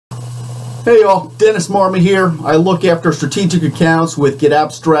Hey y'all, Dennis Marma here. I look after strategic accounts with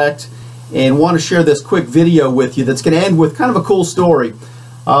getAbstract and want to share this quick video with you that's going to end with kind of a cool story.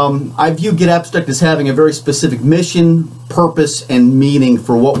 I view getAbstract as having a very specific mission, purpose, and meaning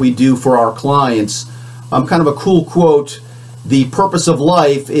for what we do for our clients. Kind of a cool quote, "The purpose of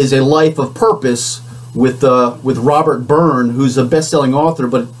life is a life of purpose," with Robert Byrne, who's a best-selling author,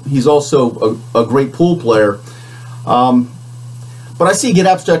 but he's also a great pool player. But I see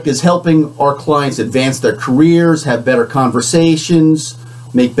getAbstract as helping our clients advance their careers, have better conversations,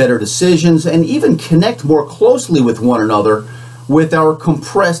 make better decisions, and even connect more closely with one another with our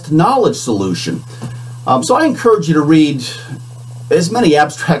compressed knowledge solution. So I encourage you to read as many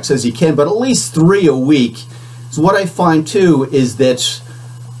abstracts as you can, but at least 3 a week. So what I find too is that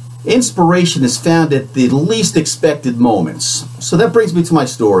inspiration is found at the least expected moments. So that brings me to my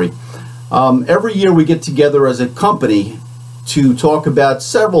story. Every year we get together as a company to talk about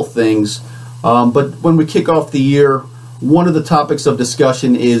several things, but when we kick off the year, one of the topics of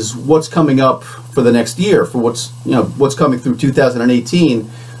discussion is what's coming up for the next year, for what's coming through 2018.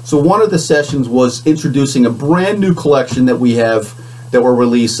 So one of the sessions was introducing a brand new collection that we're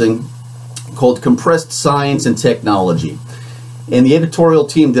releasing called Compressed Science and Technology. And the editorial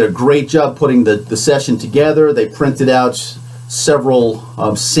team did a great job putting the session together. They printed out several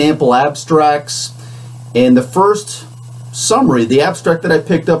sample abstracts, and the first summary, the abstract that I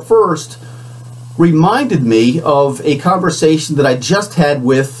picked up first, reminded me of a conversation that I just had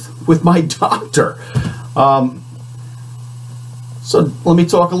with my doctor. So let me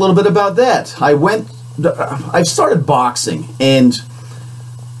talk a little bit about that. I started boxing, and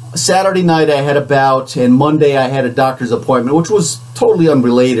Saturday night I had a bout, and Monday I had a doctor's appointment, which was totally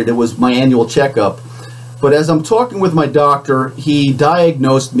unrelated. It was my annual checkup. But as I'm talking with my doctor, he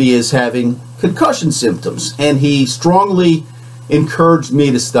diagnosed me as having concussion symptoms, and he strongly encouraged me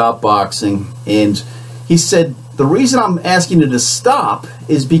to stop boxing. And he said, the reason I'm asking you to stop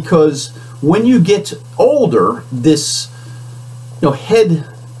is because when you get older, this head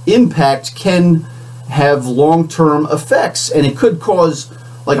impact can have long-term effects, and it could cause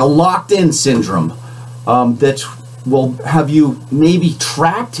like a locked-in syndrome that will have you maybe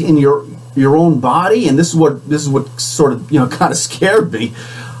trapped in your own body. And this is what sort of kind of scared me.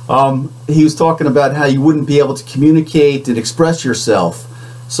 He was talking about how you wouldn't be able to communicate and express yourself.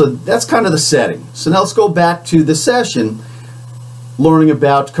 So that's kind of the setting. So now let's go back to the session, learning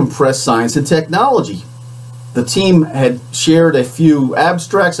about compressed science and technology. The team had shared a few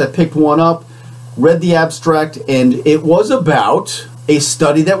abstracts. I picked one up, read the abstract, and it was about a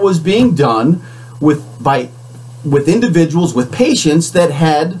study that was being done with individuals, with patients that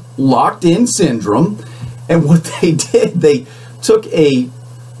had locked-in syndrome. And what they did, they took a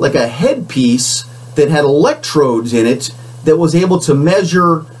headpiece that had electrodes in it that was able to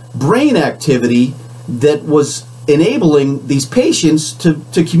measure brain activity that was enabling these patients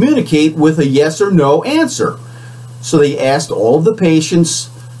to communicate with a yes or no answer. So they asked all of the patients,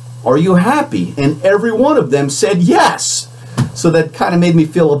 "Are you happy?" And every one of them said yes. So that kind of made me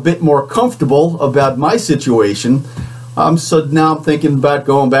feel a bit more comfortable about my situation. So now I'm thinking about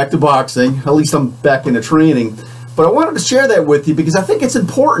going back to boxing. At least I'm back into training. But I wanted to share that with you because I think it's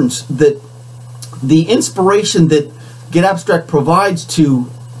important that the inspiration that getAbstract provides to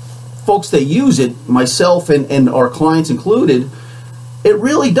folks that use it, myself and our clients included, it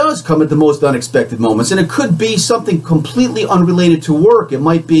really does come at the most unexpected moments. And it could be something completely unrelated to work. It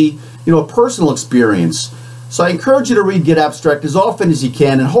might be a personal experience. So I encourage you to read getAbstract as often as you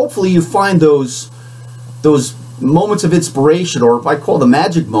can, and hopefully you find those moments of inspiration, or I call them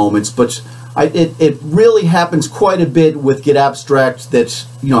magic moments, but it really happens quite a bit with getAbstract that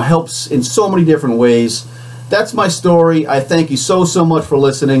helps in so many different ways. That's my story. I thank you so much for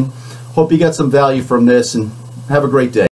listening. Hope you got some value from this, and have a great day.